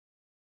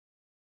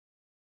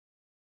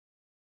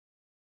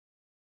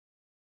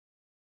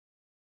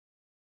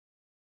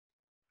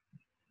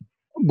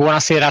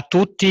Buonasera a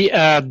tutti,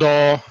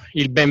 do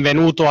il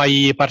benvenuto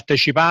ai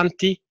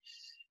partecipanti.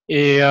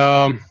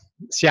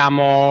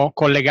 Siamo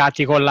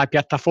collegati con la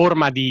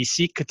piattaforma di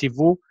SIC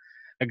TV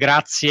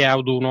grazie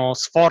ad uno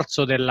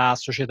sforzo della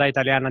Società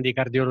Italiana di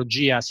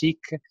Cardiologia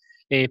SIC,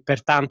 e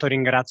pertanto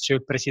ringrazio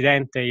il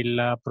Presidente,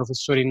 il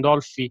Professor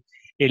Indolfi,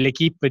 e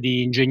l'equipe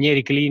di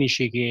ingegneri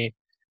clinici che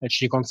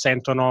ci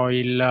consentono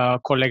il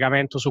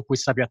collegamento su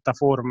questa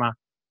piattaforma,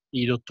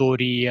 i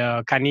dottori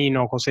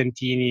Canino,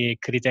 Cosentini e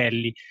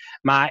Critelli.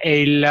 Ma è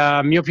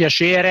il mio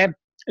piacere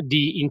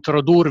di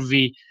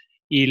introdurvi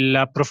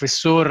il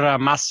professor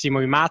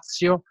Massimo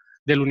IMAZIO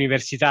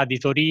dell'Università di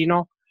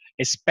Torino,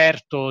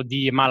 esperto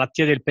di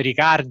malattie del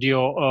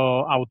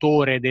pericardio,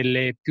 autore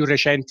delle più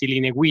recenti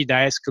linee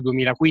guida ESC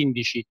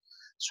 2015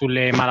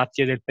 sulle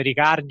malattie del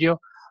pericardio,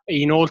 e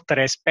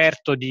inoltre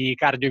esperto di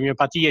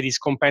cardiomiopatie, di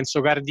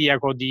scompenso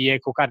cardiaco, di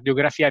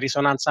ecocardiografia,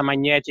 risonanza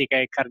magnetica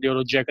e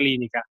cardiologia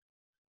clinica.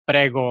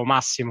 Prego,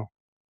 Massimo.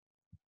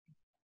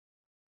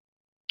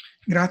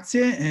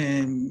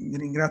 Grazie, vi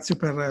ringrazio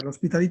per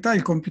l'ospitalità.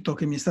 Il compito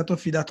che mi è stato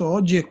affidato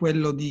oggi è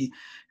quello di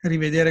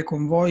rivedere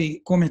con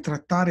voi come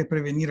trattare e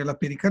prevenire la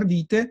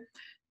pericardite,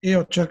 e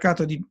ho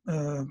cercato di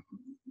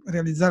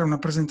realizzare una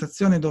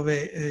presentazione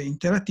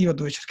interattiva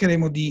dove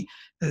cercheremo di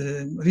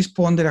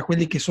rispondere a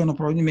quelli che sono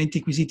probabilmente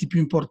i quesiti più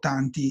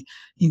importanti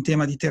in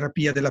tema di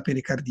terapia della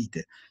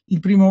pericardite. Il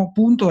primo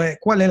punto è: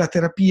 qual è la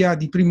terapia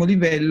di primo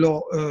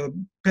livello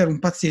per un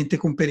paziente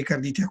con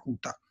pericardite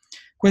acuta?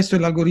 Questo è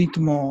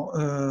l'algoritmo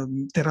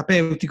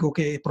terapeutico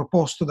che è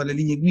proposto dalle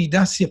linee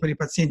guida sia per i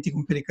pazienti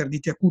con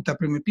pericardite acuta a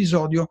primo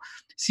episodio,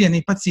 sia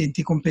nei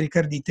pazienti con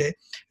pericardite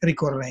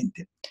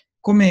ricorrente.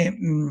 Come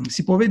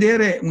si può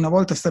vedere, una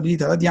volta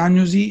stabilita la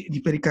diagnosi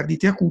di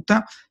pericardite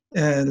acuta,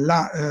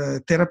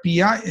 la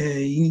terapia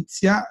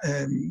inizia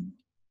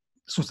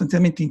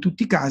sostanzialmente in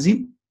tutti i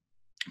casi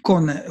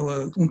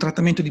con un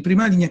trattamento di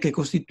prima linea che è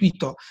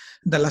costituito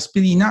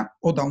dall'aspirina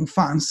o da un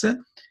FANS,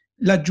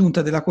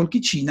 l'aggiunta della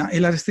colchicina e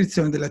la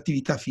restrizione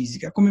dell'attività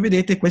fisica. Come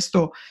vedete,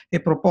 questo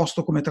è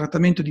proposto come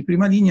trattamento di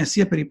prima linea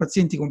sia per i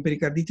pazienti con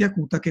pericardite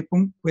acuta che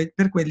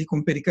per quelli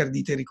con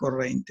pericardite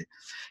ricorrente.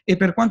 E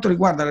per quanto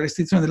riguarda la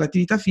restrizione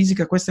dell'attività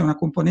fisica, questa è una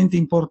componente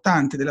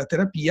importante della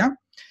terapia.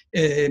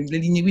 Le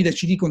linee guida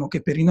ci dicono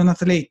che per i non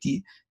atleti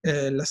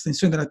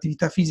l'astensione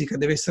dell'attività fisica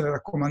deve essere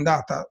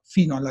raccomandata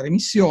fino alla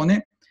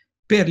remissione.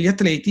 Per gli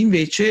atleti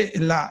invece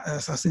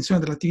l'astensione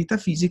dell'attività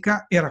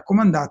fisica è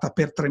raccomandata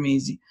per 3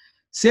 mesi.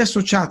 Se è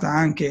associata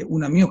anche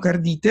una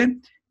miocardite,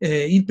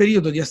 il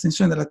periodo di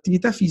astensione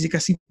dall'attività fisica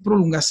si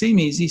prolunga a 6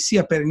 mesi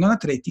sia per i non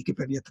atleti che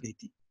per gli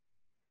atleti.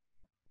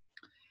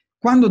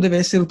 Quando deve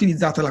essere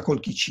utilizzata la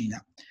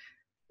colchicina?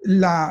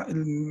 La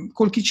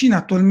colchicina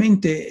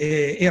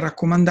attualmente è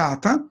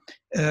raccomandata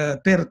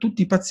per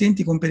tutti i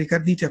pazienti con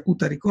pericardite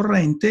acuta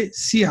ricorrente,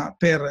 sia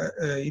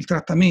per il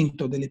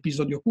trattamento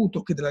dell'episodio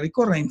acuto che della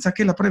ricorrenza,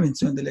 che la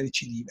prevenzione delle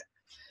recidive.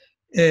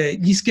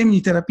 Gli schemi di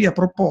terapia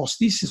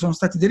proposti sono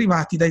stati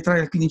derivati dai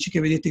trial clinici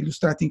che vedete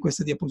illustrati in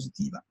questa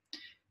diapositiva.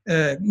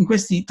 In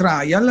questi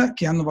trial,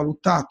 che hanno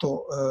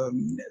valutato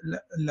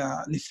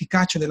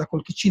l'efficacia della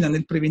colchicina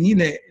nel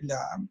prevenire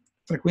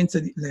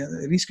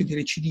il rischio di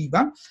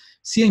recidiva,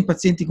 sia in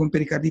pazienti con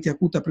pericardite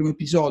acuta a primo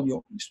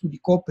episodio, studi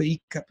COP e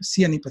ICAP,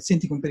 sia nei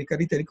pazienti con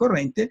pericardite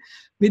ricorrente,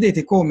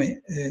 vedete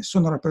come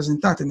sono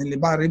rappresentate nelle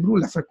barre blu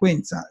la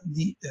frequenza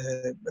di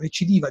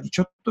recidiva a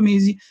 18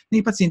 mesi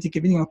nei pazienti che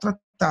venivano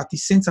trattati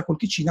senza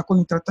colchicina con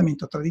il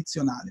trattamento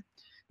tradizionale.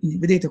 Quindi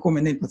vedete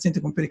come nel paziente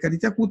con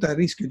pericardite acuta il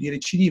rischio di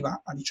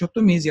recidiva a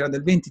 18 mesi era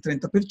del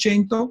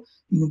 20-30%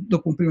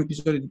 dopo un primo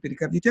episodio di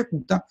pericardite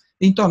acuta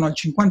e intorno al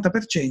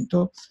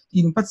 50%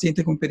 in un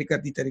paziente con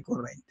pericardite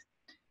ricorrente.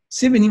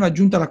 Se veniva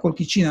aggiunta la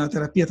colchicina alla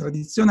terapia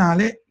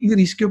tradizionale, il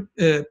rischio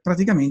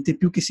praticamente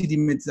più che si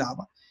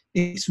dimezzava.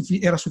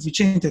 Era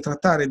sufficiente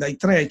trattare dai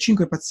 3 ai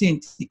 5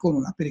 pazienti con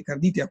una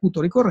pericardite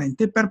acuta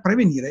ricorrente per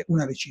prevenire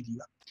una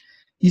recidiva.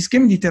 Gli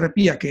schemi di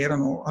terapia che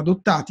erano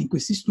adottati in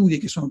questi studi e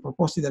che sono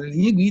proposti dalle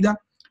linee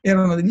guida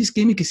erano degli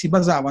schemi che si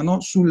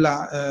basavano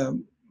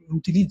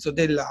sull'utilizzo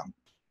della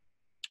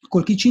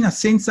colchicina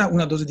senza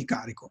una dose di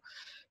carico,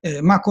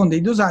 ma con dei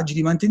dosaggi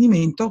di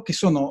mantenimento che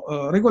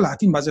sono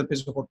regolati in base al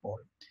peso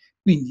corporeo.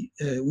 Quindi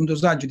un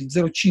dosaggio di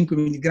 0,5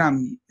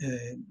 mg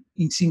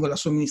in singola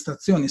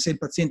somministrazione se il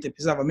paziente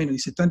pesava meno di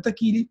 70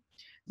 kg,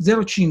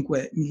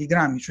 0,5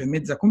 mg, cioè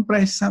mezza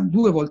compressa,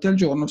 2 volte al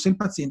giorno se il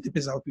paziente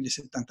pesava più di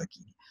 70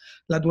 kg.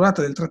 La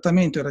durata del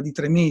trattamento era di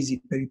 3 mesi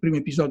per il primo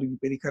episodio di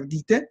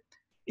pericardite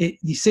e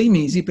di 6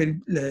 mesi per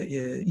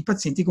i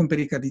pazienti con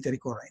pericardite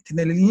ricorrente.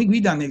 Nelle linee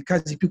guida, nei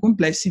casi più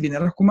complessi, viene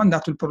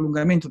raccomandato il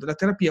prolungamento della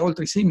terapia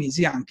oltre i 6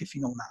 mesi anche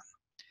fino a 1 anno.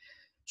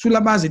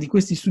 Sulla base di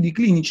questi studi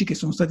clinici che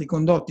sono stati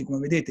condotti, come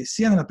vedete,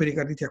 sia nella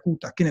pericardite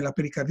acuta che nella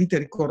pericardite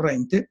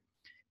ricorrente,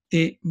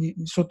 e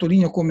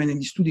sottolineo come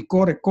negli studi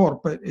Core e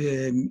Corp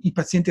i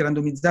pazienti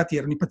randomizzati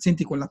erano i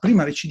pazienti con la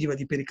prima recidiva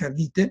di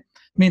pericardite,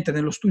 mentre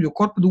nello studio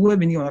Corp 2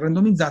 venivano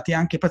randomizzati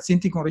anche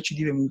pazienti con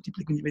recidive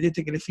multiple, quindi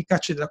vedete che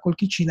l'efficacia della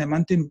colchicina è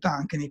mantenuta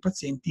anche nei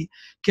pazienti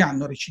che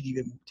hanno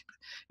recidive multiple.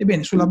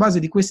 Ebbene, sulla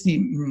base di questa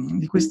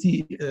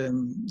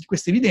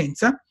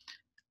evidenza,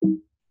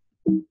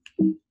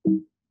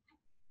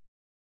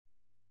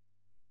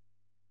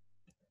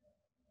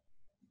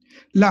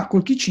 la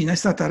colchicina è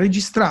stata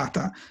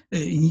registrata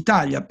in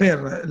Italia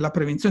per la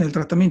prevenzione e il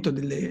trattamento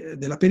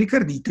della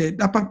pericardite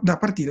da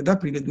partire da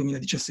aprile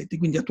 2017,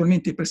 quindi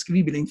attualmente è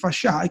prescrivibile in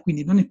fascia A e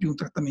quindi non è più un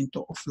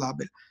trattamento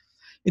off-label.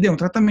 Ed è un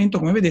trattamento,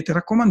 come vedete,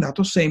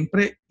 raccomandato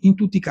sempre in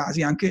tutti i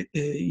casi, anche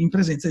in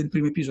presenza del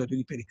primo episodio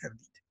di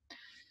pericardite.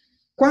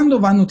 Quando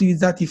vanno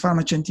utilizzati i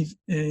farmaci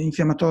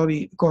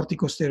antinfiammatori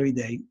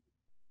corticosteroidei?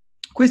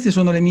 Queste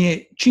sono le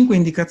mie 5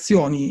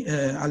 indicazioni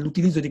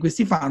all'utilizzo di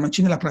questi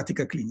farmaci nella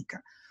pratica clinica.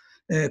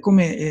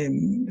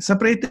 Come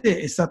saprete,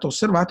 è stato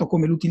osservato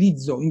come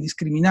l'utilizzo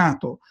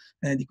indiscriminato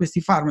di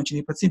questi farmaci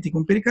nei pazienti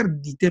con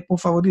pericardite può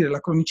favorire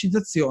la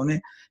cronicizzazione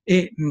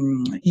e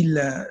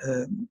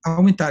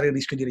aumentare il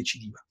rischio di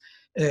recidiva.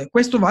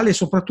 Questo vale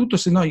soprattutto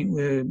se noi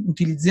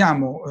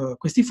utilizziamo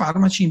questi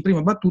farmaci in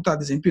prima battuta, ad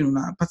esempio in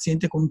una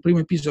paziente con un primo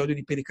episodio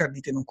di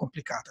pericardite non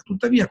complicata.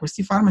 Tuttavia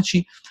questi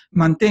farmaci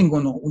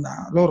mantengono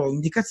una loro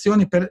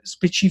indicazione per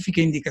specifiche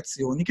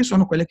indicazioni, che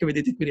sono quelle che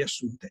vedete qui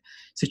riassunte.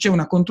 Se c'è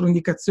una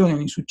controindicazione o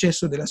un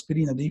insuccesso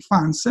dell'aspirina o dei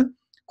FANS,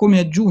 come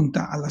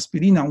aggiunta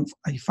all'aspirina,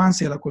 ai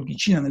FANS e alla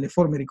colchicina nelle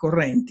forme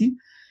ricorrenti,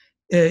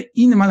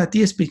 in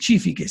malattie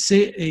specifiche, se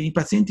i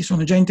pazienti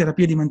sono già in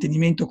terapia di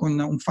mantenimento con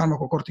un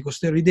farmaco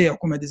corticosteroideo,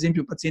 come ad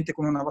esempio un paziente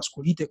con una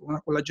vascolite, con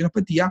una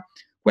collagenopatia,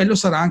 quello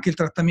sarà anche il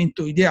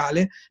trattamento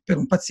ideale per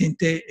un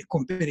paziente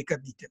con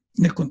pericardite,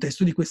 nel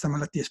contesto di questa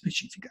malattia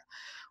specifica.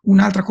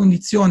 Un'altra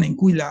condizione in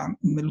cui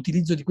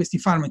l'utilizzo di questi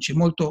farmaci è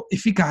molto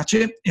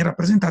efficace è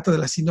rappresentata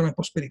dalla sindrome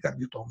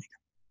post-pericardiotomica.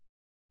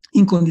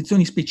 In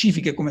condizioni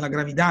specifiche come la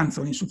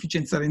gravidanza o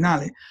l'insufficienza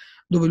renale,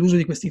 dove l'uso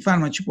di questi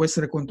farmaci può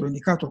essere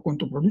controindicato o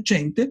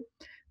controproducente,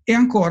 e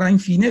ancora,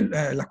 infine,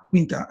 la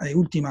quinta e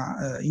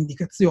ultima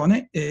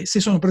indicazione,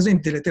 se sono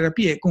presenti le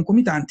terapie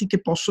concomitanti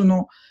che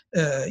possono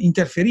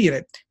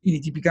interferire. Quindi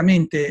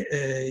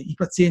tipicamente i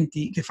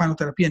pazienti che fanno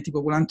terapia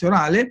anticoagulante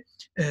orale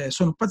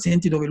sono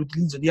pazienti dove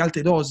l'utilizzo di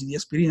alte dosi di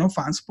aspirina o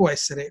FANS può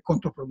essere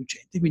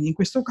controproducente. Quindi in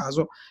questo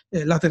caso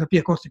la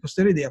terapia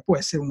corticosteroidea può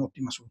essere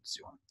un'ottima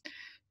soluzione.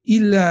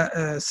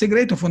 Il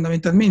segreto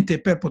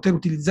fondamentalmente per poter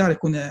utilizzare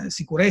con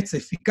sicurezza e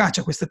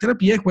efficacia questa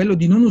terapia è quello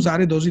di non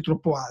usare dosi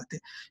troppo alte.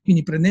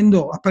 Quindi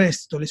prendendo a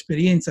prestito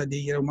l'esperienza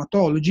dei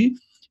reumatologi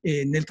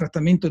nel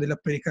trattamento della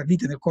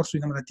pericardite nel corso di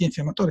una malattia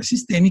infiammatoria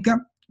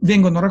sistemica,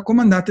 vengono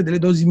raccomandate delle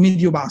dosi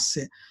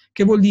medio-basse,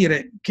 che vuol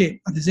dire che,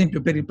 ad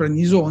esempio, per il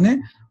prednisone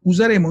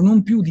useremo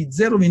non più di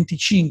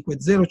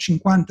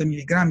 0,25-0,50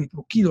 mg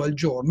per chilo al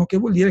giorno, che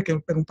vuol dire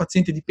che per un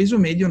paziente di peso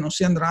medio non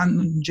si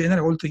andranno in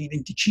genere oltre i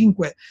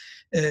 25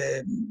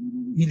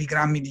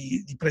 mg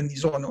di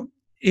prednisone.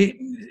 E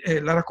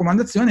la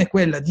raccomandazione è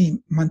quella di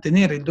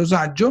mantenere il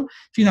dosaggio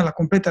fino alla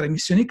completa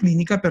remissione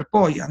clinica per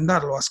poi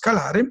andarlo a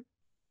scalare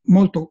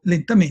molto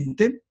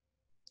lentamente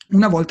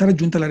una volta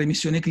raggiunta la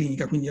remissione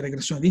clinica, quindi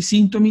regressione dei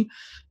sintomi,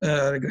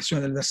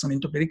 regressione del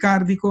versamento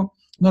pericardico,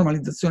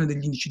 normalizzazione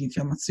degli indici di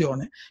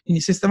infiammazione.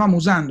 Quindi se stavamo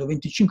usando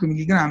 25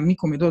 mg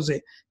come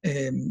dose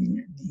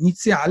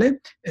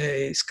iniziale,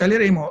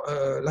 scaleremo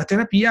la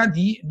terapia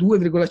di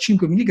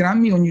 2,5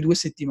 mg ogni 2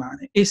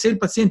 settimane. E se il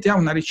paziente ha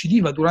una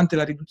recidiva durante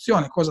la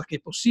riduzione, cosa che è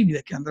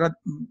possibile, che andrà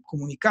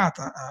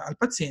comunicata al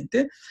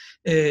paziente,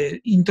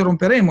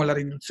 interromperemo la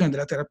riduzione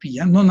della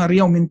terapia, non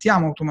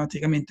riaumentiamo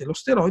automaticamente lo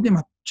steroide,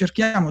 ma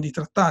cerchiamo di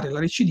trattare la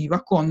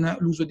recidiva con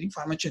l'uso di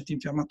farmaci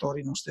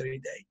antinfiammatori non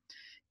steroidei.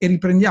 E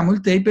riprendiamo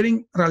il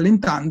tapering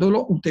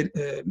rallentandolo,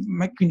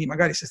 quindi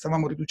magari se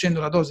stavamo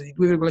riducendo la dose di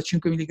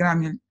 2,5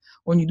 mg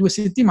ogni 2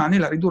 settimane,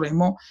 la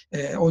ridurremo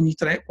ogni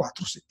 3-4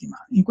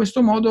 settimane. In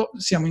questo modo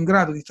siamo in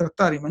grado di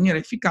trattare in maniera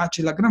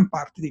efficace la gran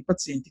parte dei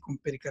pazienti con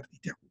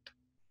pericardite acuta.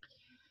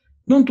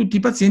 Non tutti i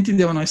pazienti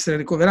devono essere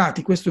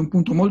ricoverati, questo è un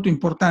punto molto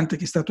importante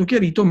che è stato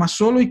chiarito, ma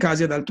solo i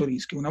casi ad alto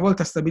rischio. Una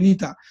volta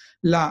stabilita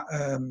la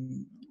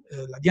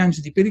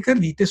diagnosi di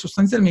pericardite,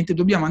 sostanzialmente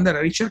dobbiamo andare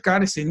a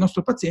ricercare se il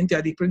nostro paziente ha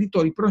dei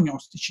preditori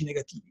prognostici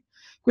negativi.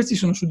 Questi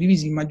sono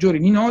suddivisi in maggiori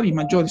e minori, i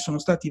maggiori sono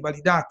stati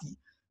validati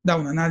da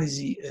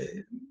un'analisi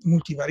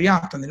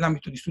multivariata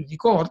nell'ambito di studi di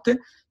coorte,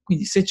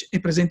 quindi se è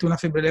presente una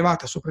febbre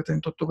elevata sopra i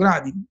 38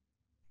 gradi,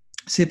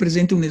 se è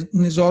presente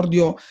un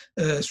esordio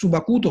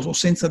subacuto o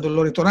senza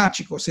dolore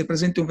toracico, se è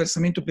presente un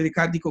versamento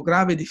pericardico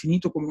grave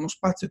definito come uno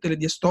spazio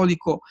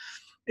telediastolico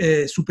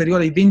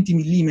superiore ai 20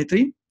 mm,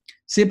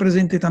 se è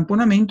presente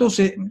tamponamento o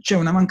se c'è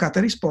una mancata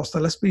risposta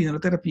all'aspirina e alla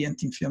terapia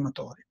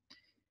antinfiammatoria.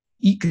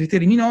 I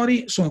criteri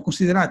minori sono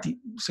considerati,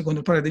 secondo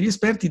il parere degli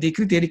esperti, dei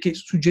criteri che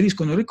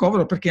suggeriscono il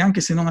ricovero, perché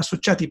anche se non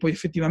associati poi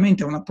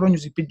effettivamente a una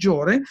prognosi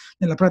peggiore,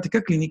 nella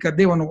pratica clinica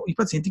i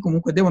pazienti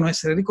comunque devono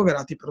essere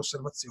ricoverati per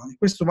osservazioni.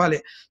 Questo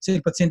vale se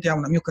il paziente ha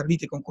una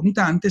miocardite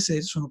concomitante,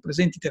 se sono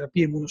presenti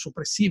terapie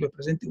immunosoppressive,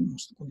 presenti una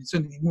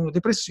condizione di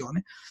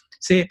immunodepressione,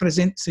 se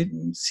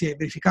si è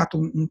verificato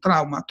un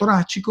trauma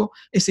toracico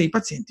e se i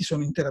pazienti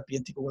sono in terapia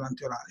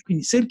anticoagulante orale.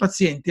 Quindi se il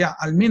paziente ha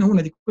almeno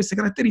una di queste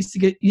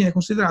caratteristiche, viene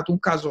considerato un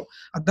caso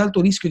ad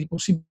alto rischio di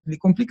possibili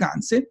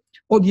complicanze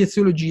o di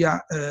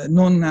eziologia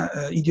non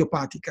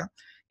idiopatica,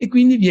 e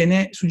quindi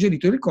viene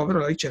suggerito il ricovero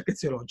alla ricerca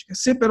eziologica.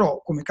 Se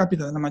però, come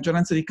capita nella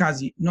maggioranza dei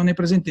casi, non è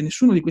presente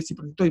nessuno di questi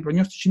predittori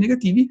prognostici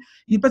negativi,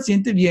 il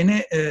paziente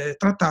viene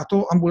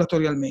trattato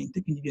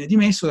ambulatorialmente, quindi viene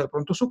dimesso dal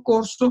pronto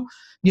soccorso,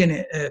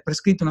 viene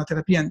prescritta una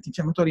terapia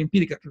antinfiammatoria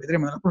empirica che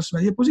vedremo nella prossima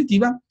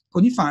diapositiva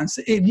con i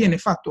FANS, e viene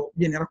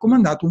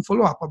raccomandato un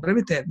follow-up a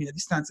breve termine a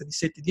distanza di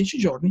 7-10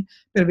 giorni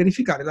per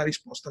verificare la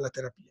risposta alla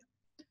terapia.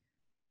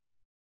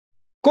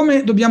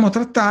 Come dobbiamo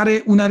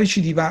trattare una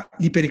recidiva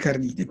di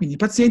pericardite? Quindi i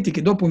pazienti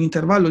che dopo un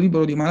intervallo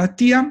libero di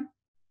malattia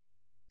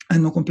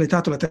hanno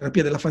completato la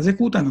terapia della fase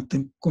acuta, hanno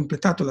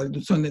completato la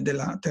riduzione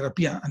della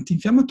terapia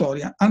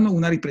antinfiammatoria, hanno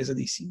una ripresa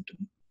dei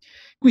sintomi.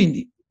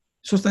 Quindi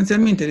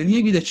sostanzialmente le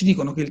linee guida ci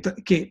dicono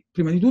che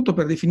prima di tutto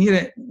per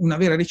definire una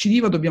vera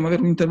recidiva dobbiamo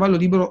avere un intervallo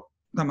libero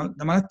da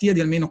malattia di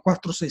almeno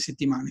 4-6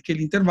 settimane, che è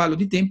l'intervallo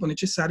di tempo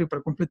necessario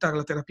per completare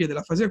la terapia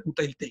della fase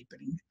acuta e il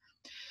tapering.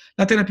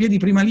 La terapia di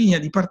prima linea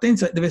di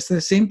partenza deve essere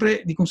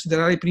sempre di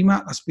considerare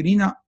prima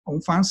l'aspirina o un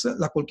FANS,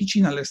 la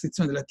colchicina, la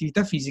restrizione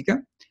dell'attività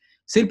fisica.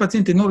 Se il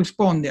paziente non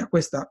risponde a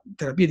questa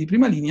terapia di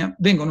prima linea,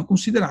 vengono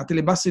considerate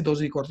le basse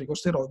dosi di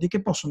corticosteroidi,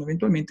 che possono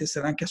eventualmente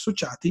essere anche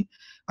associati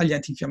agli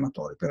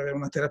antinfiammatori per avere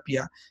una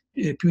terapia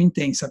più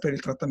intensa per il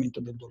trattamento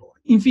del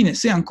dolore. Infine,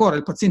 se ancora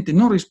il paziente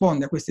non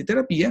risponde a queste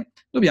terapie,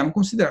 dobbiamo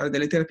considerare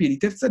delle terapie di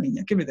terza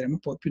linea che vedremo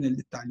poi più nel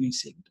dettaglio in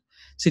seguito.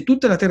 Se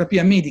tutta la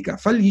terapia medica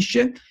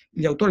fallisce,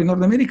 gli autori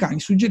nordamericani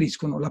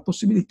suggeriscono la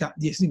possibilità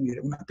di eseguire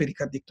una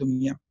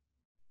pericardectomia.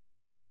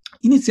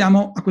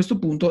 Iniziamo a questo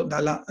punto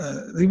dalla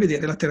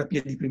rivedere la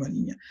terapia di prima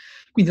linea.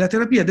 Quindi la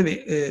terapia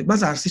deve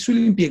basarsi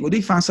sull'impiego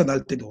dei FANS ad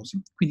alte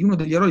dosi. Quindi uno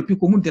degli errori più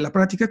comuni della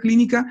pratica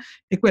clinica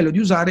è quello di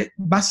usare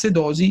basse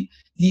dosi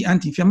di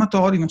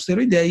antinfiammatori non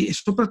steroidei e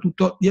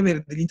soprattutto di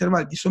avere degli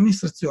intervalli di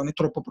somministrazione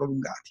troppo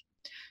prolungati.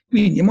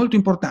 Quindi è molto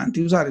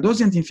importante usare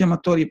dosi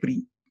antinfiammatorie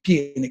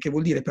piene, che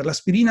vuol dire per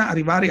l'aspirina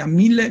arrivare a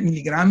 1000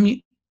 mg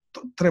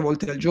 3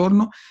 volte al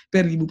giorno,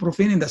 per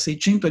l'ibuprofene da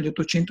 600 agli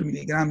 800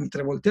 mg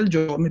 3 volte al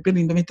giorno, e per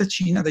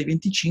l'indometacina dai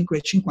 25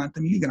 ai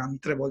 50 mg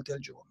 3 volte al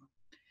giorno.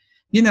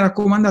 Viene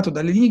raccomandato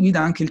dalle linee guida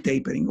anche il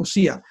tapering,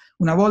 ossia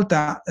una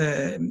volta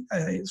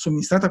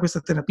somministrata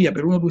questa terapia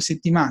per 1 o 2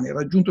 settimane,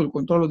 raggiunto il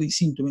controllo dei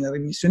sintomi e la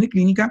remissione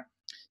clinica,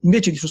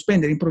 invece di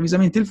sospendere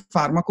improvvisamente il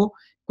farmaco,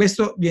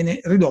 questo viene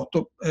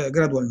ridotto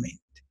gradualmente.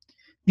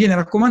 Viene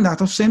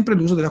raccomandato sempre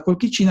l'uso della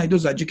colchicina ai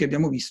dosaggi che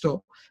abbiamo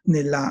visto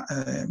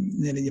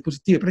nelle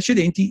diapositive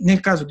precedenti.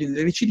 Nel caso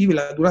delle recidive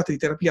la durata di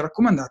terapia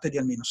raccomandata è di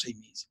almeno 6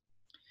 mesi.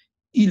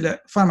 I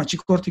farmaci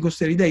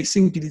corticosteroidei,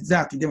 se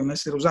utilizzati, devono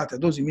essere usati a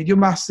dosi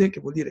medio-basse, che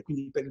vuol dire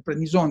quindi per il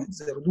prednisone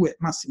 0,2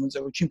 massimo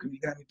 0,5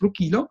 mg per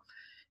chilo.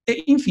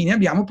 E infine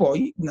abbiamo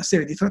poi una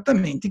serie di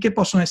trattamenti che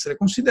possono essere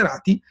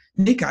considerati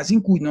nei casi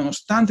in cui,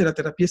 nonostante la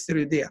terapia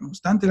steroidea,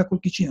 nonostante la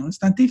colchicina,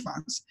 nonostante i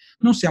FANS,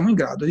 non siamo in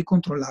grado di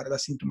controllare la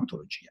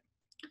sintomatologia.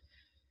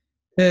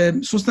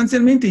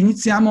 Sostanzialmente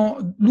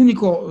iniziamo,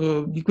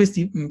 l'unico di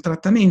questi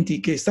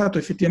trattamenti che è stato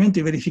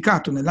effettivamente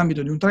verificato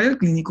nell'ambito di un trial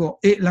clinico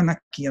è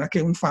l'anachira, che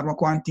è un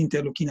farmaco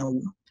anti-interleuchina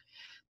 1.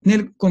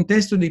 Nel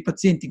contesto dei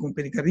pazienti con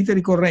pericardite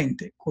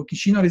ricorrente,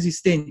 colchicina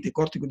resistente,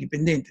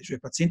 corticodipendente, cioè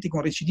pazienti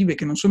con recidive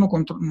che non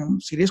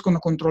si riescono a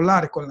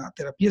controllare con la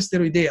terapia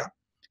steroidea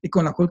e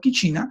con la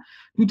colchicina,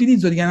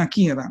 l'utilizzo di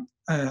anachira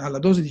alla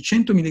dose di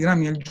 100 mg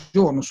al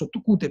giorno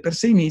sottocute per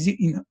 6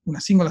 mesi in una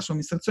singola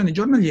somministrazione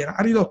giornaliera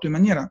ha ridotto in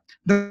maniera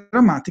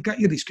drammatica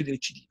il rischio di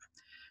recidiva.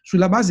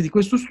 Sulla base di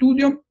questo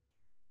studio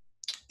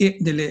e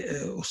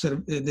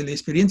delle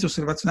esperienze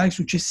osservazionali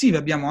successive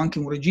abbiamo anche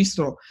un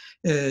registro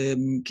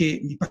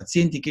di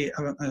pazienti che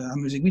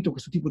hanno eseguito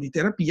questo tipo di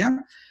terapia.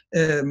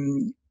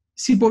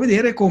 Si può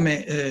vedere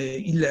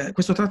come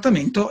questo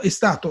trattamento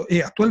è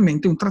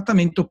attualmente un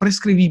trattamento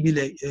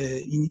prescrivibile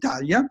in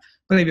Italia,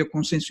 previo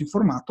consenso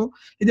informato,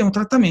 ed è un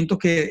trattamento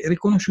che è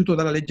riconosciuto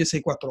dalla legge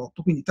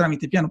 648, quindi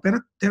tramite piano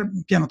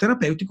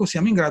terapeutico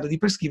siamo in grado di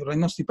prescriverlo ai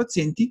nostri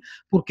pazienti,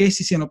 purché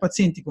essi siano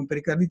pazienti con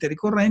pericardite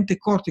ricorrente,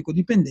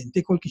 corticodipendente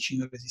e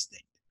colchicina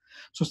resistente.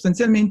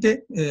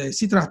 Sostanzialmente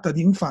si tratta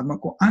di un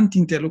farmaco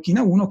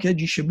anti-interleuchina 1 che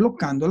agisce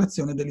bloccando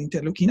l'azione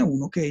dell'interleuchina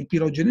 1, che è il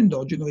pirogeno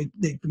endogeno ed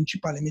è il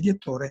principale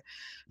mediatore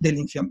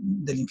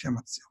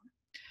dell'infiammazione.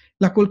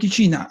 La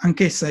colchicina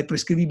anch'essa è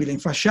prescrivibile in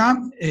fascia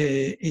A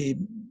e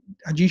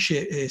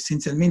agisce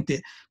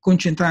essenzialmente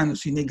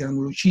concentrandosi nei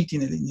granulociti,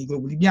 nei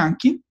globuli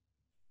bianchi,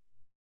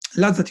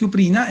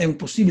 L'azatioprina è un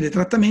possibile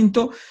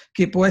trattamento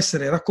che può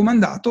essere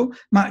raccomandato,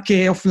 ma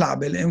che è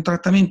off-label, è un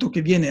trattamento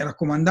che viene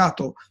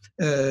raccomandato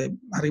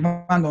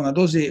arrivando a una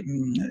dose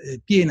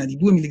piena di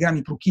 2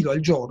 mg per chilo al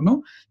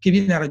giorno, che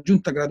viene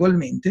raggiunta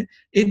gradualmente,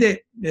 ed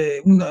è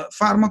un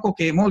farmaco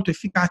che è molto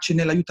efficace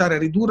nell'aiutare a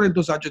ridurre il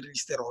dosaggio degli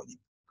steroidi.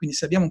 Quindi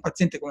se abbiamo un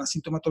paziente con una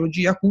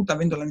sintomatologia acuta,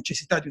 avendo la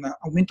necessità di un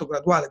aumento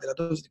graduale della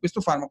dose di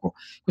questo farmaco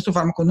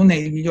non è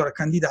il migliore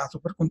candidato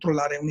per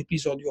controllare un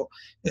episodio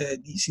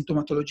di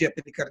sintomatologia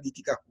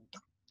pericarditica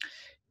acuta.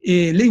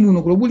 E le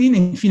immunoglobuline,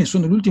 infine,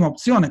 sono l'ultima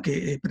opzione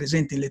che è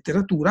presente in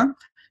letteratura.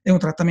 È un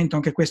trattamento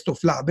anche questo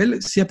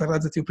off-label, sia per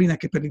l'azatioprina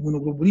che per le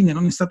immunoglobuline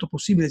non è stato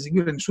possibile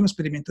eseguire nessuna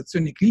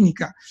sperimentazione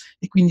clinica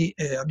e quindi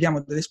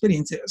abbiamo delle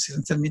esperienze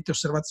essenzialmente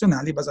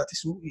osservazionali basate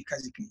sui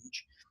casi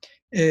clinici.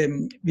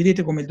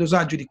 Vedete come il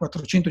dosaggio è di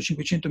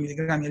 400-500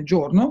 mg al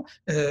giorno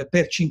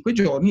per 5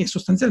 giorni, e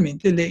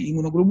sostanzialmente le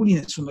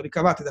immunoglobuline sono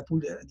ricavate da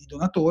pool di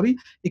donatori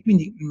e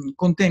quindi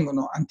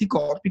contengono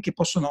anticorpi che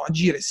possono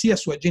agire sia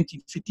su agenti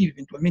infettivi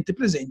eventualmente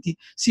presenti,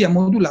 sia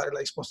modulare la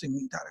risposta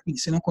immunitaria.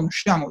 Quindi se non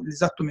conosciamo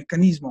l'esatto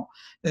meccanismo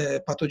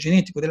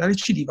patogenetico della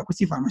recidiva,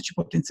 questi farmaci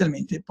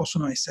potenzialmente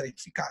possono essere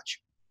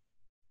efficaci.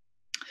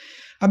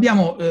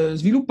 Abbiamo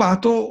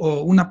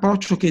sviluppato un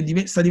approccio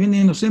che sta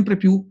divenendo sempre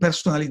più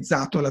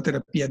personalizzato alla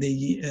terapia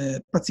degli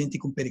pazienti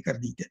con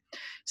pericardite.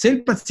 Se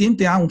il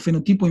paziente ha un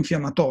fenotipo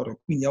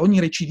infiammatorio, quindi a ogni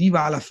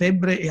recidiva ha la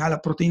febbre e ha la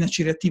proteina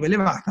C reattiva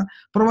elevata,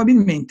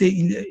 probabilmente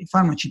i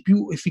farmaci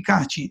più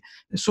efficaci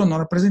sono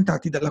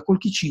rappresentati dalla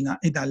colchicina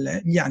e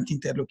dagli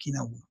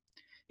anti-interleuchina 1.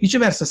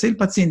 Viceversa, se il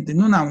paziente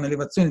non ha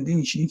un'elevazione degli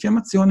indici di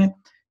infiammazione,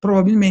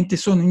 probabilmente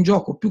sono in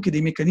gioco, più che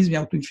dei meccanismi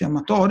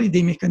autoinfiammatori,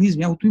 dei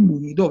meccanismi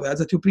autoimmuni, dove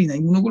azatioprina e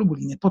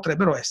immunoglobuline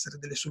potrebbero essere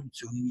delle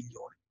soluzioni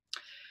migliori.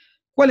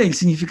 Qual è il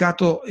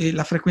significato e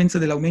la frequenza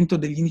dell'aumento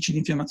degli indici di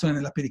infiammazione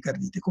nella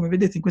pericardite? Come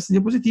vedete in questa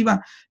diapositiva,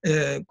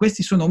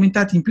 questi sono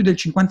aumentati in più del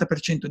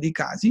 50% dei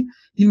casi.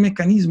 Il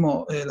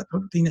meccanismo, la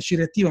proteina C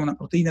reattiva è una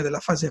proteina della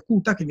fase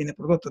acuta che viene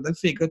prodotta dal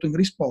fegato in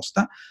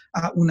risposta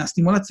a una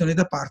stimolazione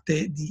da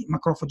parte di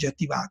macrofagi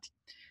attivati.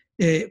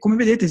 Come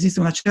vedete esiste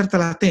una certa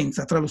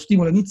latenza tra lo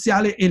stimolo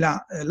iniziale e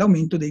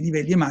l'aumento dei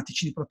livelli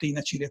ematici di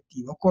proteina C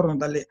reattiva. Occorrono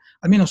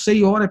almeno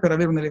 6 ore per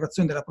avere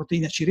un'elevazione della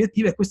proteina C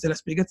reattiva, e questa è la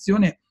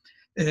spiegazione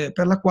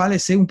per la quale,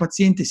 se un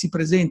paziente si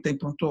presenta in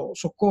pronto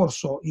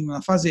soccorso in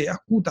una fase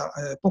acuta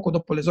poco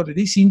dopo l'esordio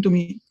dei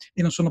sintomi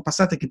e non sono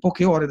passate che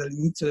poche ore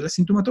dall'inizio della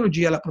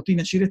sintomatologia, la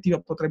proteina C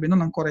reattiva potrebbe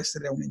non ancora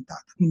essere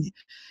aumentata. Quindi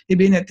è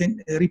bene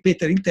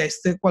ripetere il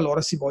test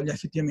qualora si voglia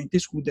effettivamente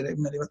escludere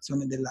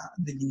un'elevazione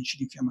degli indici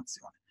di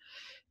infiammazione.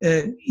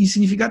 Il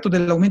significato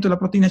dell'aumento della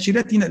proteina C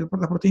reattiva, la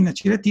proteina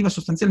C reattiva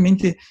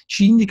sostanzialmente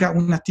ci indica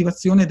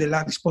un'attivazione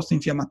della risposta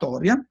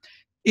infiammatoria,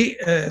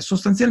 e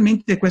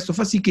sostanzialmente questo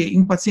fa sì che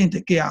un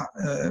paziente che ha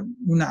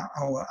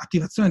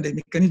un'attivazione dei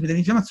meccanismi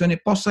dell'infiammazione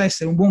possa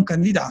essere un buon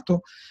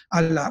candidato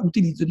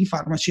all'utilizzo di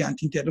farmaci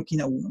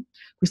anti-interleuchina 1.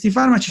 Questi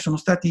farmaci sono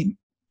stati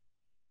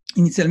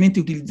inizialmente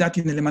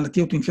utilizzati nelle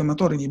malattie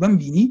autoinfiammatorie nei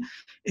bambini,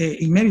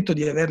 il merito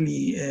di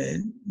averli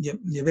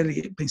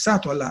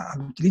pensato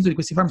all'utilizzo di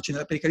questi farmaci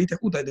nella pericardite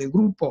acuta è del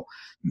gruppo,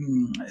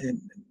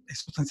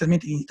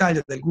 sostanzialmente in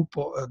Italia del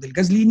gruppo del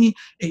Gaslini,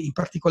 e in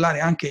particolare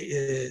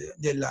anche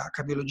della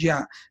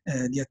cardiologia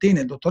di Atene,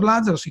 il dottor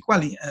Lazzaros, i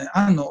quali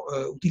hanno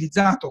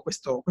utilizzato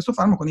questo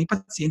farmaco nei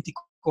pazienti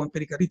con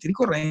pericarditi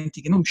ricorrenti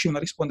che non riuscivano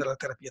a rispondere alla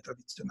terapia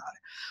tradizionale.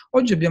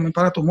 Oggi abbiamo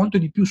imparato molto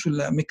di più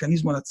sul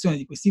meccanismo d'azione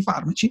di questi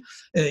farmaci.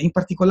 In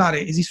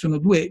particolare esistono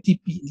due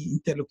tipi di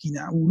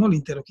interleuchina 1,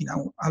 l'interleuchina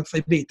alfa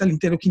e beta.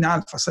 L'interleuchina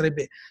alfa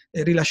sarebbe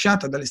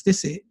rilasciata dalle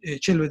stesse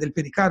cellule del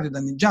pericardio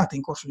danneggiate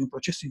in corso di un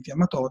processo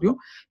infiammatorio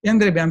e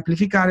andrebbe a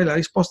amplificare la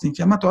risposta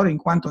infiammatoria, in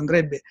quanto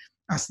andrebbe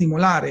a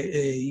stimolare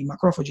i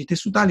macrofagi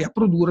tessutali a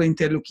produrre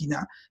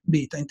interleuchina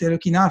beta.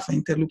 Interleuchina alfa e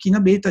interleuchina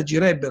beta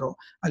agirebbero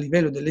a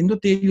livello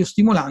dell'endotelio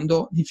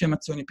stimolando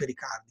l'infiammazione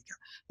pericardica.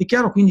 È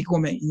chiaro quindi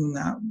come in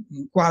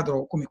un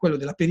quadro come quello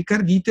della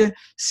pericardite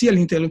sia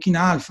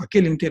l'interleuchina alfa che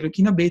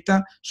l'interleuchina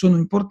beta sono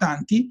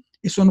importanti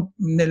e sono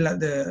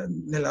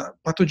nella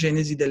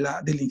patogenesi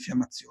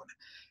dell'infiammazione.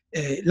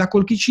 La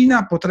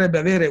colchicina potrebbe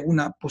avere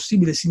un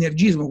possibile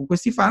sinergismo con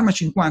questi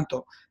farmaci, in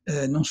quanto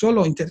non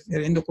solo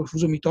interferendo col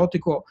flusso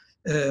mitotico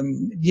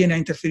viene a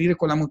interferire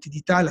con la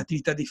motilità e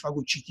l'attività dei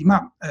fagociti,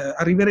 ma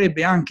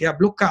arriverebbe anche a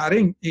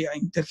bloccare e a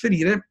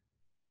interferire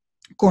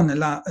con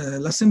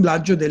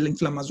l'assemblaggio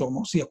dell'inflammasoma,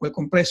 ossia quel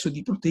complesso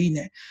di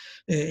proteine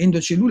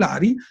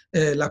endocellulari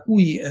la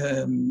cui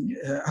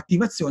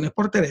attivazione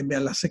porterebbe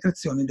alla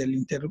secrezione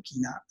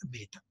dell'interleuchina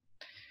beta.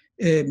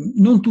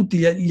 Non tutti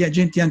gli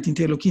agenti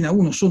anti-interleuchina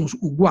 1 sono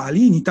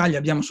uguali. In Italia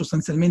abbiamo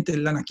sostanzialmente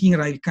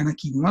l'anachira e il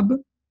canakinumab.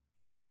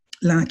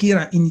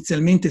 L'anachira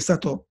inizialmente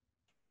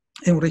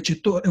è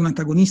un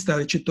antagonista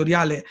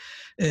recettoriale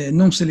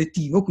non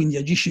selettivo, quindi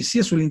agisce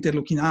sia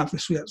sull'interleuchina alfa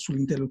sia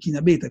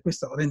sull'interleuchina beta, e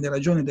questo rende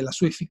ragione della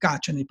sua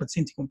efficacia nei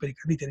pazienti con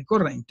pericardite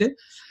ricorrente.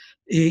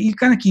 Il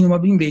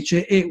canakinumab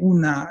invece è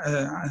un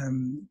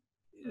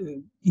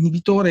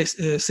inibitore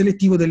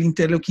selettivo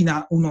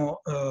dell'interleuchina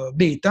 1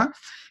 beta,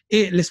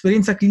 e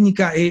l'esperienza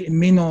clinica è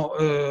meno,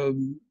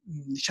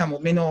 diciamo,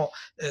 meno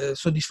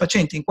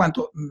soddisfacente, in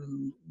quanto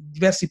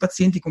diversi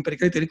pazienti con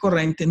pericardite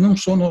ricorrente non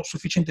sono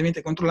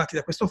sufficientemente controllati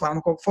da questo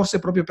farmaco, forse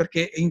proprio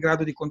perché è in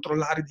grado di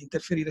controllare, di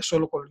interferire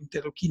solo con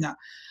l'interleuchina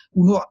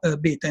 1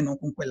 beta e non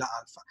con quella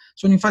alfa.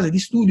 Sono in fase di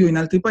studio in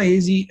altri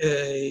paesi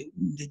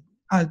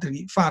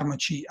altri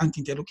farmaci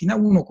anti-interleuchina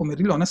 1 come il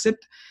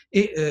rilonacept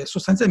e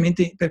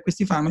sostanzialmente per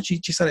questi farmaci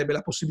ci sarebbe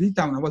la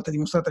possibilità, una volta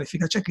dimostrata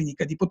l'efficacia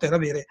clinica, di poter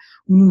avere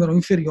un numero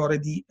inferiore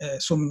di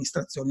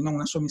somministrazioni, non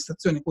una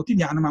somministrazione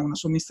quotidiana, ma una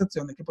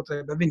somministrazione che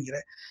potrebbe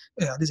avvenire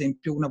ad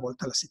esempio una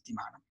volta alla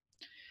settimana.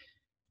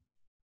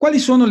 Quali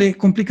sono le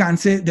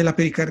complicanze della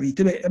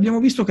pericardite? Beh,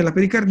 abbiamo visto che la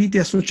pericardite è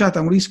associata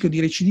a un rischio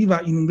di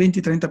recidiva in un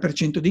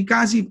 20-30% dei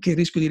casi, che il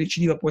rischio di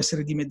recidiva può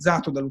essere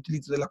dimezzato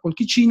dall'utilizzo della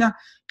colchicina,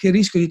 che il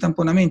rischio di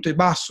tamponamento è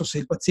basso se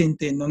il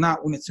paziente non ha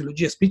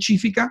un'eziologia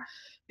specifica,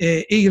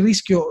 e il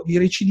rischio di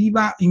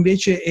recidiva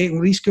invece è un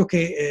rischio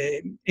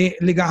che è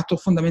legato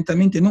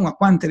fondamentalmente non a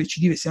quante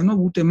recidive si hanno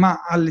avute,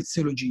 ma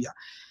all'eziologia.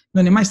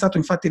 Non è mai stato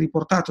infatti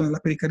riportato nella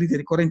pericardite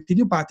ricorrente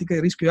idiopatica,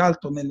 il rischio è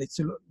alto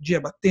nell'eziologia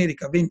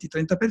batterica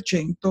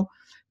 20-30%,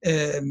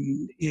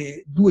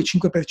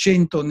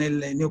 2-5%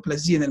 nelle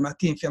neoplasie, nelle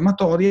malattie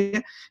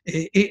infiammatorie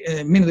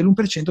e meno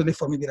dell'1% delle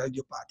forme virali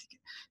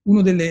idiopatiche.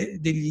 Uno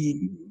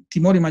degli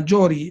timori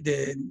maggiori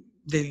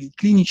dei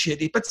clinici e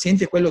dei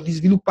pazienti è quello di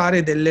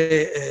sviluppare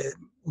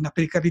una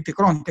pericardite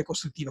cronica e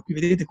costruttiva. Qui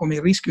vedete come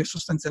il rischio è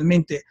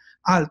sostanzialmente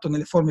alto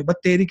nelle forme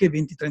batteriche,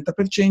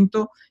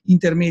 20-30%,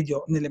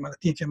 intermedio nelle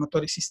malattie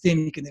infiammatorie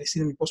sistemiche, nelle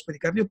sindromi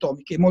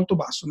post-pericardiotomiche e molto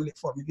basso nelle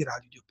forme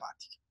virali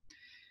idiopatiche.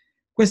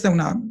 Questa è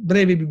una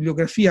breve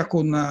bibliografia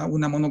con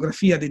una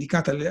monografia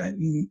dedicata alle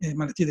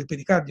malattie del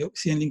pericardio,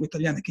 sia in lingua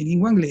italiana che in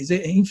lingua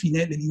inglese, e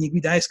infine le linee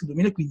guida ESC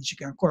 2015,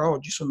 che ancora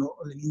oggi sono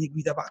le linee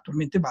guida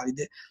attualmente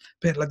valide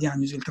per la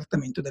diagnosi e il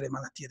trattamento delle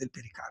malattie del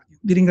pericardio.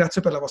 Vi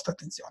ringrazio per la vostra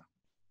attenzione.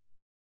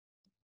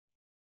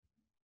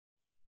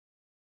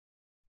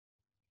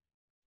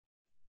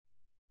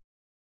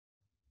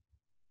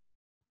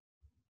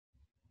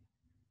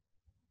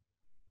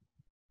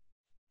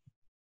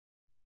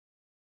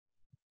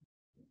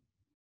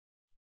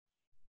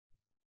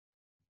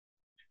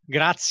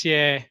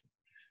 Grazie,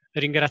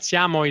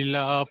 ringraziamo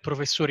il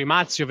professor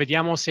IMAZIO.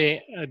 Vediamo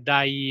se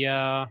dai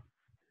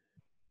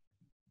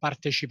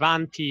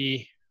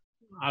partecipanti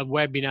al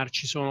webinar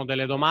ci sono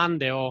delle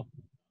domande o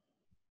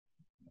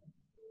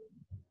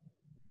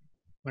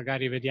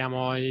magari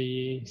vediamo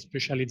i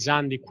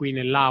specializzandi qui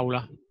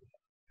nell'aula.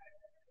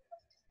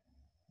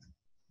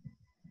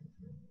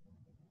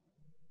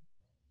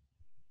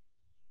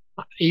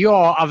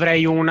 Io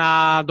avrei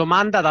una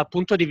domanda dal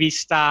punto di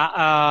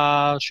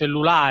vista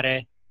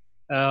cellulare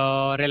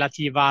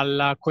relativa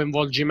al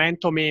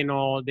coinvolgimento o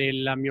meno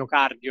del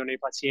miocardio nei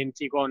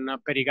pazienti con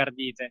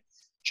pericardite.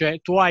 Cioè,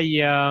 tu hai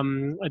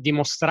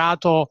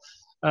dimostrato,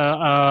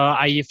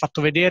 hai fatto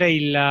vedere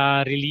il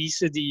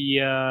release di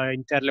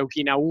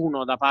interleuchina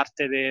 1 da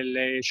parte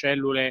delle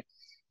cellule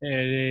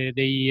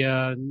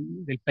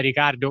del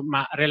pericardio,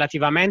 ma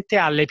relativamente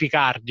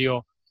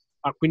all'epicardio,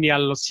 quindi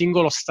allo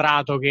singolo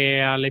strato che è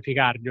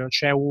all'epicardio,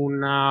 c'è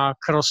un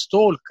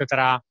crosstalk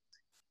tra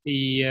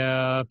i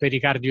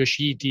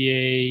pericardiociti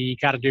e i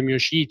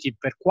cardiomiociti.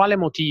 Per quale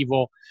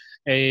motivo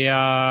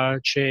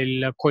c'è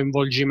il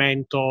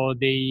coinvolgimento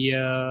dei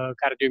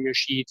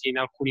cardiomiociti in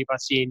alcuni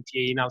pazienti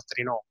e in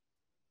altri no?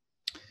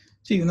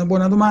 Sì, una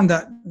buona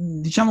domanda.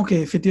 Diciamo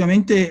che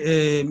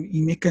effettivamente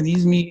i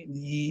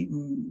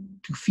meccanismi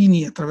più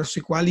fini attraverso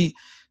i quali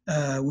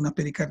una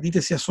pericardite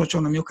si associa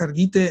a una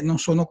miocardite non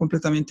sono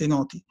completamente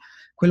noti.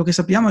 Quello che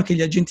sappiamo è che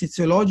gli agenti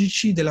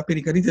eziologici della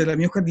pericardite e della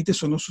miocardite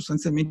sono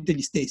sostanzialmente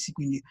gli stessi,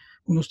 quindi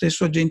uno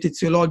stesso agente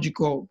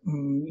eziologico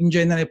in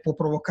genere può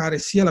provocare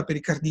sia la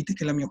pericardite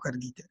che la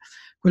miocardite.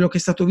 Quello che è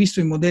stato visto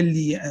in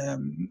modelli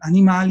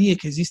animali è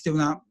che esiste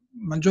una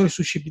maggiore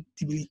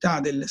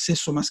suscettibilità del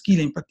sesso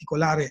maschile, in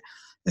particolare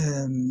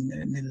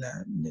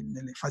nelle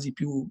fasi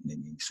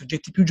nei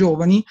soggetti più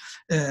giovani,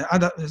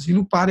 a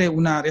sviluppare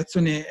una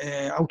reazione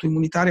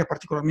autoimmunitaria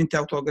particolarmente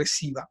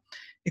autoaggressiva.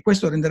 E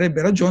questo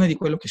renderebbe ragione di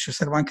quello che si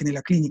osserva anche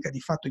nella clinica. Di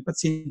fatto i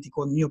pazienti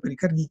con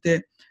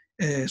miopericardite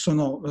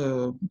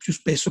sono più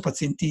spesso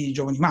pazienti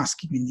giovani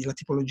maschi, quindi la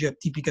tipologia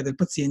tipica del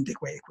paziente è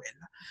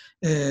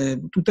quella.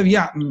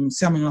 Tuttavia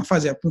siamo in una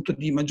fase appunto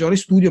di maggiore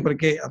studio,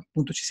 perché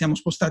appunto ci siamo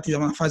spostati da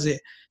una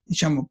fase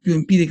diciamo più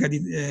empirica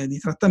di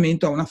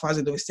trattamento a una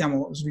fase dove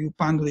stiamo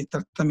sviluppando dei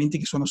trattamenti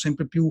che sono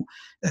sempre più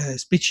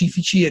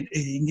specifici e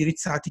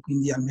indirizzati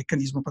quindi al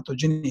meccanismo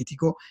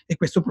patogenetico, e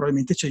questo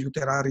probabilmente ci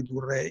aiuterà a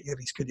ridurre il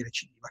rischio di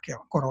recidiva, che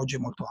ancora oggi è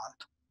molto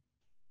alto.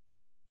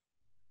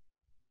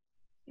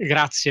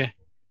 Grazie.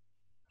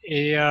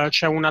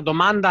 C'è una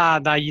domanda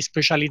dagli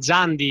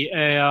specializzandi.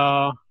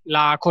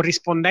 La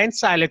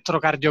corrispondenza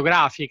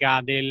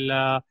elettrocardiografica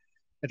del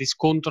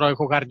riscontro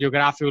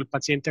ecocardiografico del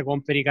paziente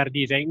con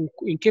pericardite,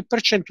 in che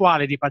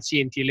percentuale di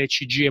pazienti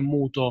l'ECG è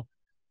muto?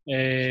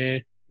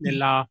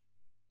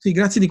 Sì,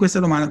 grazie di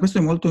questa domanda. Questo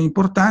è molto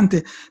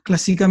importante.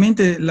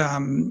 Classicamente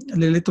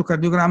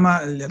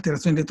l'elettrocardiogramma, le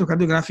alterazioni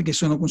elettrocardiografiche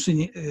sono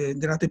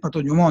considerate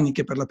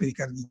patognomoniche per la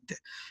pericardite.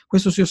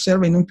 Questo si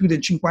osserva in non più del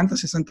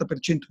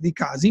 50-60% dei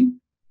casi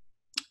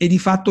e di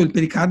fatto il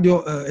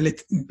pericardio è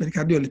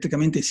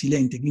elettricamente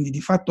silente, quindi di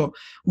fatto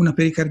una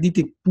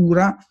pericardite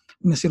pura,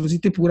 una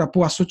serosite pura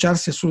può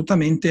associarsi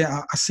assolutamente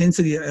a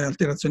assenza di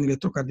alterazioni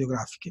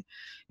elettrocardiografiche.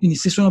 Quindi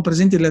se sono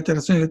presenti le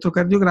alterazioni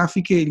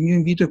elettrocardiografiche, il mio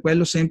invito è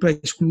quello sempre a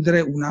escludere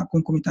una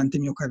concomitante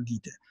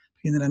miocardite,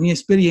 perché nella mia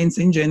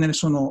esperienza in genere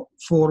sono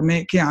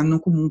forme che hanno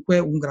comunque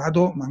un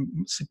grado,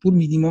 seppur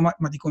minimo, ma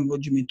di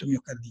coinvolgimento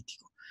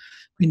miocarditico.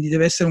 Quindi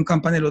deve essere un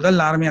campanello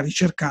d'allarme a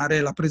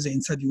ricercare la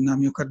presenza di una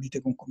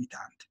miocardite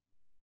concomitante.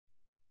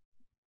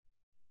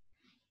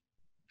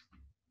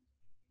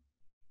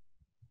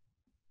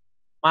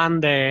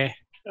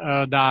 Domande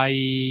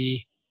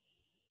dai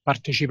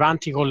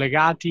partecipanti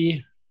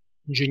collegati,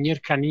 ingegner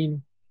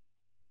Canino.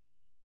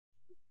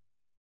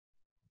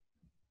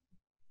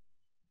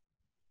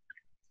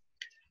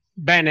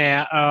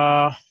 Bene,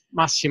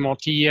 Massimo,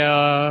 ti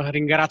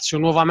ringrazio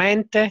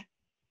nuovamente.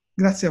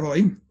 Grazie a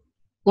voi.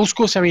 Oh,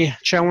 scusami,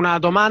 c'è una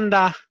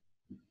domanda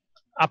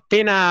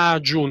appena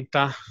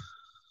giunta.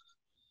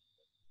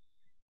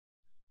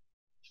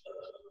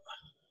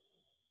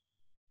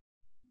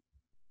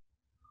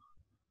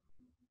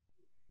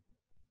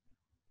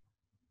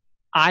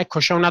 Ah, ecco,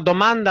 c'è una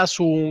domanda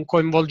su un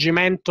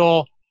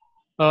coinvolgimento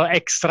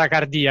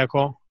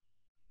extracardiaco.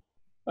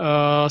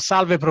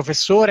 Salve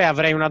professore,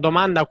 avrei una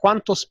domanda.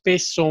 Quanto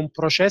spesso un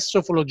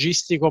processo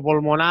flogistico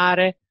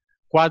polmonare,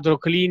 quadro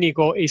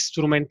clinico e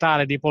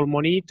strumentale di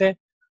polmonite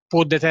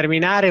può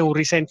determinare un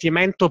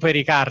risentimento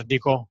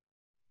pericardico?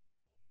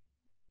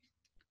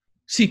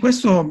 Sì,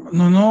 questo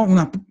non ho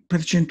una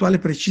percentuale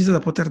precisa da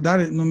poter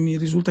dare, non mi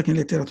risulta che in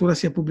letteratura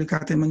sia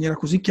pubblicata in maniera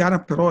così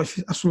chiara, però è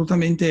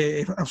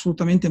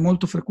assolutamente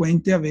molto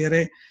frequente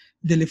avere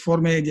delle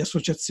forme di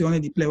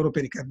associazione di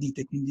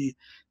pleuropericardite, quindi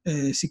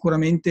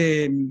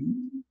sicuramente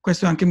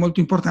questo è anche molto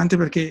importante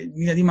perché in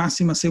linea di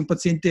massima se un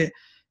paziente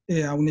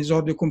ha un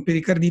esordio con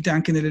pericardite,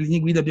 anche nelle linee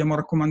guida abbiamo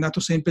raccomandato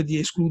sempre di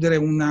escludere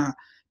una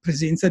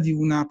presenza di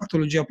una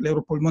patologia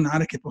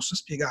pleuropolmonare che possa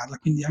spiegarla,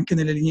 quindi anche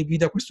nelle linee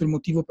guida questo è il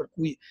motivo per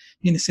cui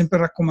viene sempre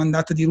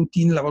raccomandata di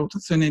routine la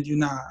valutazione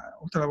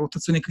oltre alla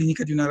valutazione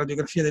clinica di una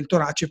radiografia del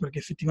torace, perché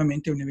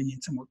effettivamente è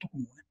un'evenienza molto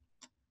comune.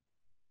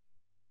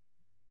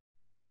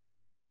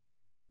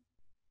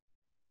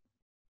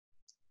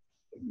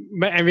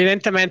 Beh,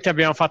 evidentemente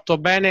abbiamo fatto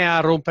bene a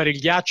rompere il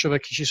ghiaccio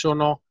perché ci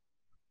sono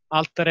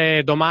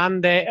altre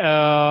domande.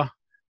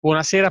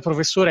 Buonasera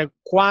professore,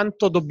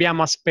 quanto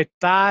dobbiamo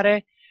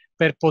aspettare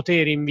per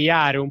poter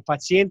inviare un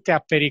paziente a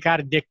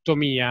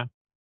pericardiectomia?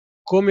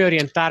 Come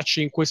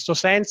orientarci in questo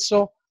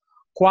senso?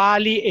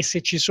 Quali e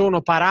se ci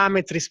sono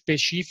parametri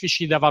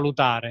specifici da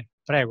valutare?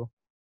 Prego.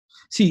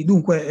 Sì,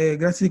 dunque,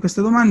 grazie di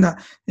questa domanda.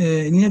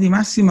 In linea di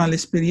massima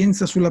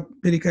l'esperienza sulla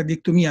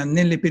pericardiectomia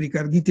nelle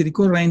pericarditi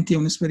ricorrenti è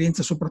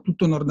un'esperienza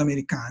soprattutto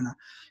nordamericana.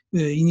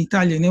 In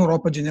Italia e in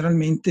Europa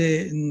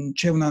generalmente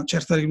c'è una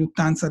certa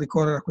riluttanza a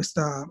ricorrere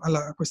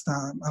alla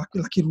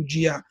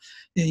chirurgia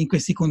in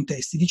questi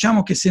contesti.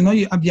 Diciamo che se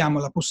noi abbiamo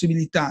la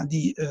possibilità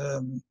di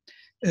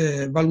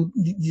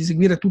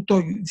seguire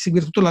tutto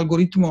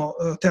l'algoritmo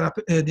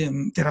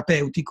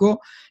terapeutico,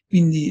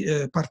 quindi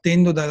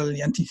partendo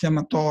dagli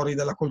antinfiammatori,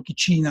 dalla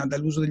colchicina,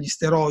 dall'uso degli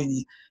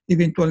steroidi,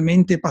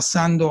 eventualmente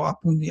passando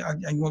appunto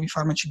ai nuovi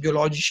farmaci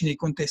biologici nei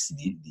contesti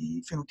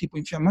di fenotipo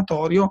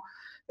infiammatorio,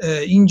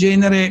 in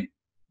genere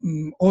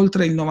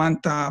oltre il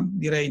 90,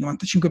 direi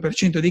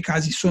 95% dei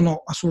casi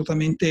sono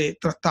assolutamente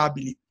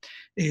trattabili.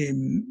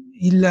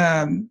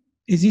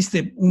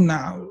 Esiste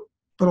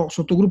però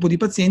sottogruppo di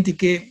pazienti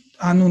che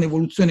hanno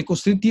un'evoluzione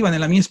costrittiva.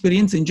 Nella mia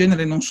esperienza in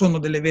genere non sono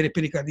delle vere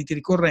pericarditi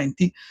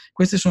ricorrenti,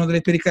 queste sono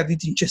delle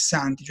pericarditi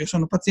incessanti, cioè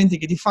sono pazienti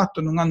che di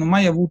fatto non hanno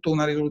mai avuto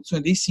una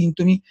risoluzione dei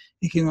sintomi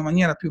e che in una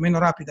maniera più o meno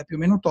rapida, più o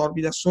meno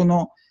torbida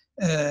sono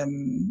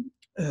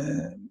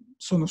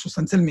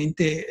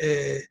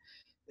sostanzialmente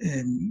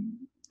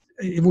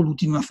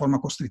evoluti in una forma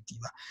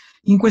costrittiva.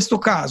 In questo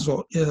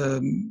caso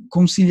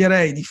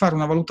consiglierei di fare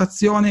una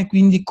valutazione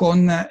quindi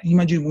con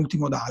immagine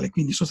multimodale,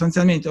 quindi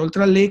sostanzialmente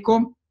oltre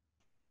all'eco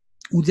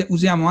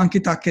usiamo anche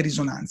TAC e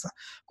risonanza.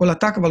 Con la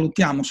TAC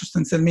valutiamo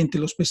sostanzialmente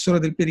lo spessore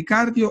del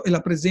pericardio e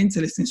la presenza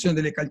e l'estensione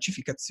delle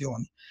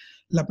calcificazioni.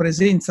 La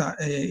presenza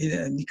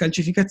di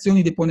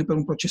calcificazioni depone per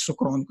un processo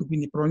cronico,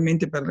 quindi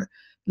probabilmente per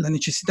la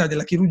necessità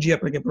della chirurgia,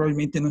 perché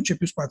probabilmente non c'è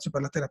più spazio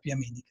per la terapia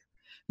medica.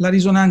 La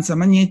risonanza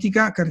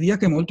magnetica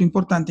cardiaca è molto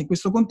importante in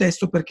questo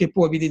contesto perché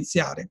può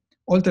evidenziare,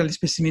 oltre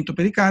all'espessimento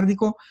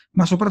pericardico,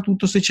 ma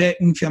soprattutto se c'è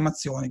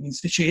infiammazione, quindi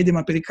se c'è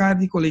edema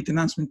pericardico, late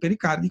enhancement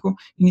pericardico,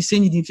 quindi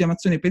segni di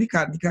infiammazione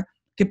pericardica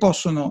che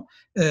possono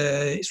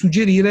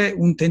suggerire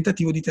un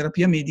tentativo di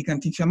terapia medica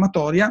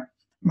antinfiammatoria,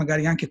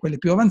 magari anche quelle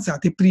più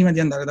avanzate, prima di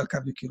andare dal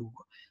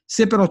cardiochirurgo.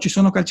 Se però ci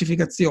sono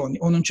calcificazioni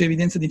o non c'è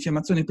evidenza di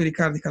infiammazione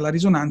pericardica alla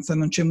risonanza,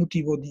 non c'è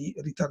motivo di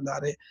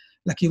ritardare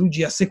la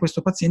chirurgia se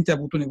questo paziente ha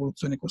avuto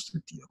un'evoluzione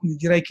costrittiva. Quindi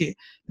direi che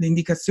le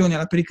indicazioni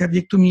alla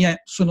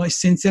pericardiectomia sono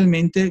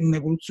essenzialmente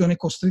un'evoluzione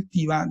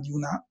costrittiva di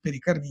una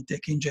pericardite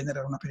che in genere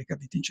era una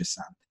pericardite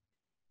incessante.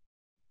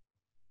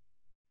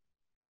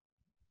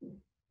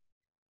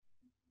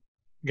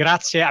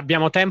 Grazie.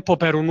 Abbiamo tempo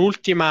per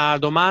un'ultima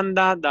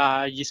domanda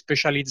dagli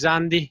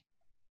specializzandi.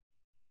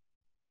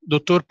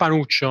 Dottor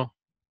Panuccio.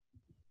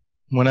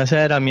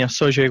 Buonasera, mi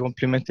associo ai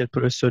complimenti del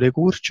professore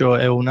Curcio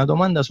e ho una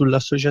domanda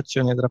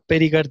sull'associazione tra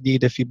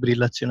pericardite e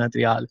fibrillazione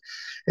atriale.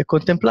 È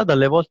contemplata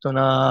alle volte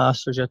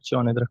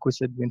un'associazione tra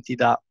queste due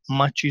entità,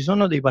 ma ci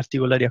sono dei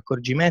particolari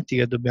accorgimenti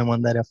che dobbiamo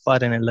andare a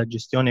fare nella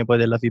gestione poi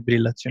della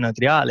fibrillazione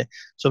atriale,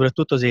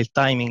 soprattutto se il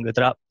timing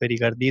tra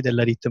pericardite e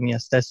l'aritmia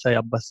stessa è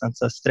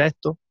abbastanza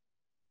stretto?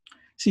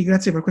 Sì,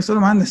 grazie per questa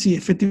domanda. Sì,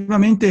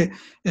 effettivamente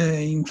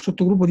in un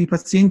sottogruppo di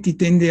pazienti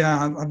tende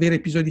a avere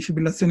episodi di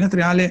fibrillazione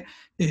atriale,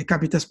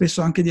 capita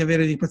spesso anche di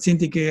avere dei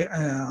pazienti che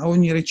a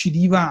ogni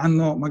recidiva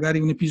hanno magari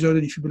un episodio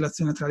di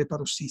fibrillazione atriale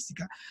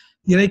parossistica.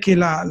 Direi che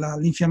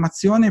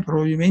l'infiammazione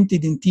probabilmente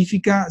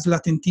identifica,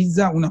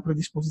 slatentizza una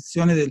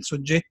predisposizione del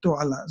soggetto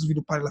a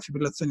sviluppare la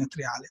fibrillazione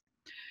atriale.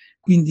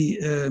 Quindi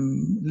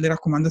le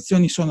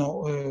raccomandazioni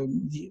sono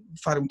di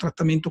fare un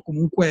trattamento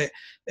comunque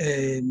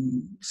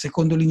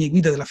secondo linee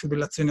guida della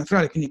fibrillazione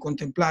atriale, quindi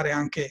contemplare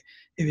anche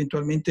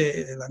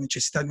eventualmente la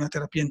necessità di una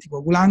terapia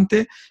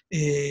anticoagulante,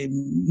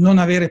 non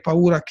avere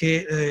paura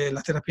che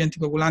la terapia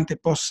anticoagulante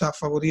possa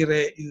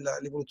favorire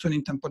l'evoluzione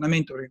in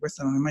tamponamento, perché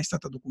questa non è mai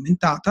stata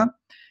documentata.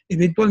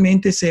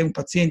 Eventualmente, se è un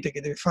paziente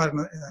che deve fare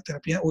una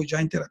terapia o è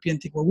già in terapia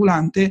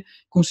anticoagulante,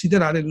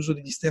 considerare l'uso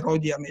degli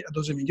steroidi a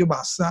dose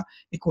medio-bassa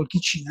e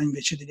colchicina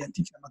invece degli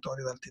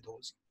antinfiammatori ad alte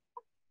dosi.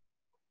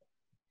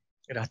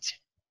 Grazie.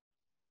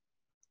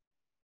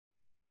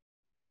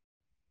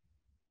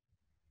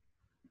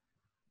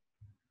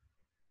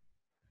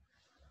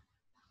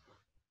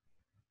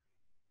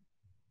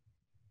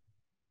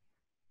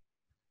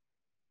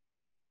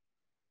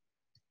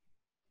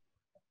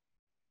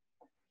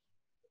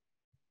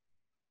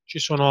 Ci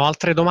sono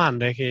altre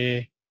domande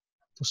che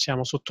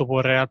possiamo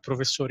sottoporre al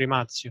professor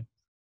IMAZIO?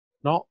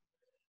 No?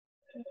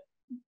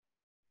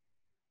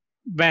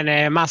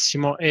 Bene,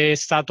 Massimo, è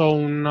stato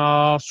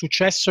un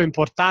successo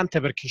importante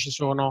perché ci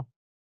sono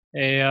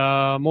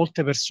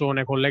molte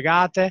persone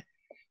collegate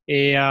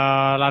e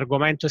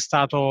l'argomento è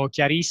stato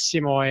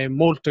chiarissimo e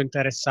molto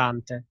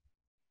interessante.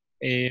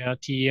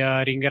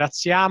 Ti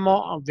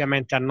ringraziamo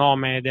ovviamente a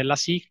nome della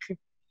SIC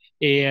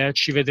e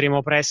ci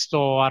vedremo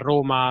presto a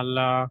Roma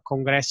al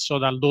congresso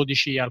dal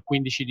 12 al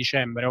 15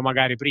 dicembre o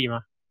magari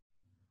prima.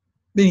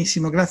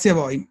 Benissimo, grazie a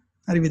voi.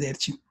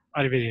 Arrivederci.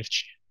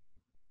 Arrivederci.